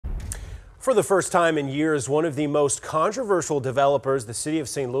For the first time in years, one of the most controversial developers the city of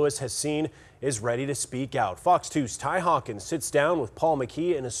St. Louis has seen is ready to speak out. Fox 2's Ty Hawkins sits down with Paul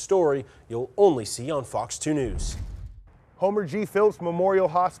McKee in a story you'll only see on Fox 2 News. Homer G. Phillips Memorial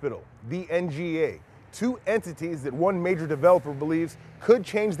Hospital, the NGA, two entities that one major developer believes could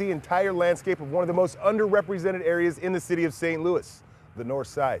change the entire landscape of one of the most underrepresented areas in the city of St. Louis, the North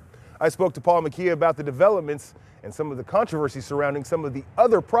Side. I spoke to Paul McKee about the developments and some of the controversy surrounding some of the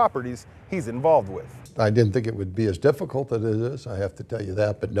other properties he's involved with. I didn't think it would be as difficult as it is, I have to tell you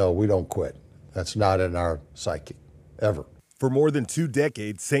that, but no, we don't quit. That's not in our psyche, ever. For more than 2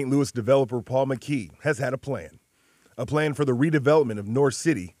 decades, St. Louis developer Paul McKee has had a plan for the redevelopment of North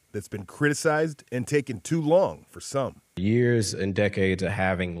City that's been criticized and taken too long for some. Years and decades of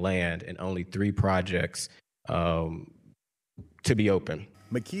having land and only 3 projects to be open.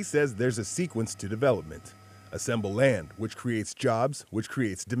 McKee says there's a sequence to development. Assemble land, which creates jobs, which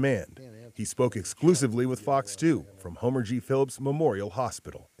creates demand. He spoke exclusively with Fox 2 from Homer G. Phillips Memorial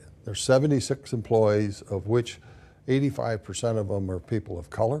Hospital. There's 76 employees, of which 85% of them are people of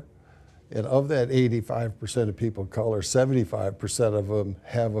color. And of that 85% of people of color, 75% of them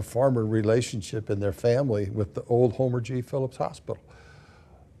have a farmer relationship in their family with the old Homer G. Phillips Hospital.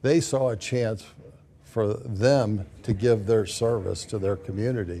 They saw a chance for them to give their service to their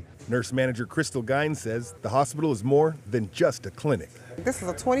community. Nurse manager Crystal Gine says the hospital is more than just a clinic. This is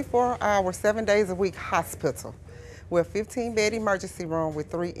a 24-hour, 7 days a week hospital. We're a 15-bed emergency room with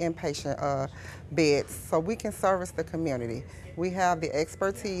 3 inpatient beds, so we can service the community. We have the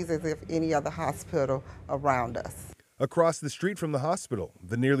expertise as if any other hospital around us. Across the street from the hospital,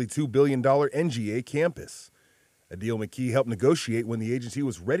 the nearly $2 billion NGA campus. A deal McKee helped negotiate when the agency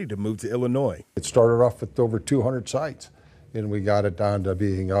was ready to move to Illinois. It started off with over 200 sites, and we got it down to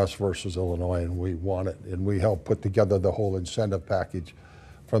being us versus Illinois, and we won it. And we helped put together the whole incentive package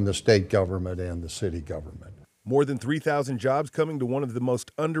from the state government and the city government. More than 3,000 jobs coming to one of the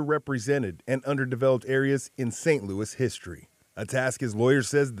most underrepresented and underdeveloped areas in St. Louis history. A task his lawyer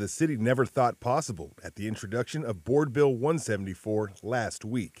says the city never thought possible at the introduction of Board Bill 174 last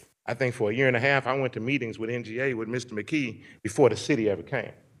week. I think for a year and a half, I went to meetings with NGA with Mr. McKee before the city ever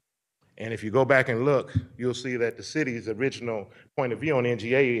came. And if you go back and look, you'll see that the city's original point of view on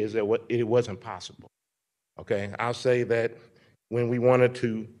NGA is that it wasn't possible. Okay, I'll say that when we wanted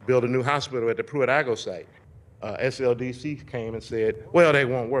to build a new hospital at the Pruitt-Igoe site, SLDC came and said, well, they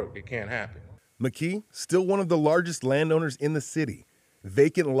won't work, it can't happen. McKee, still one of the largest landowners in the city.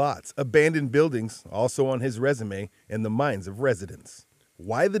 Vacant lots, abandoned buildings, also on his resume and the minds of residents.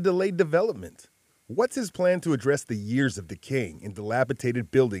 Why the delayed development? What's his plan to address the years of decaying and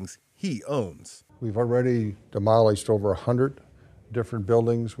dilapidated buildings he owns? We've already demolished over 100 different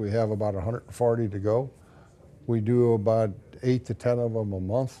buildings. We have about 140 to go. We do about 8 to 10 of them a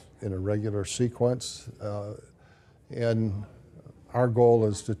month in a regular sequence. And our goal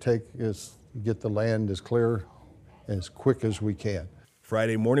is to get the land as clear and as quick as we can.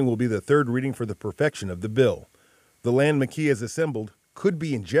 Friday morning will be the 3rd reading for the perfection of the bill. The land McKee has assembled could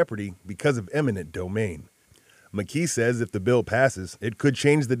be in jeopardy because of eminent domain. McKee says if the bill passes, it could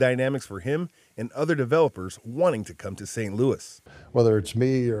change the dynamics for him and other developers wanting to come to St. Louis. Whether it's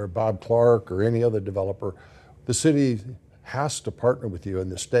me or Bob Clark or any other developer, the city has to partner with you in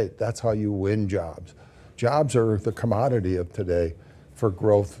the state. That's how you win jobs. Jobs are the commodity of today for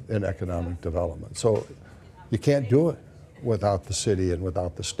growth and economic development. So you can't do it without the city and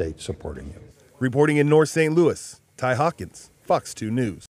without the state supporting you. Reporting in North St. Louis, Ty Hawkins, Fox 2 News.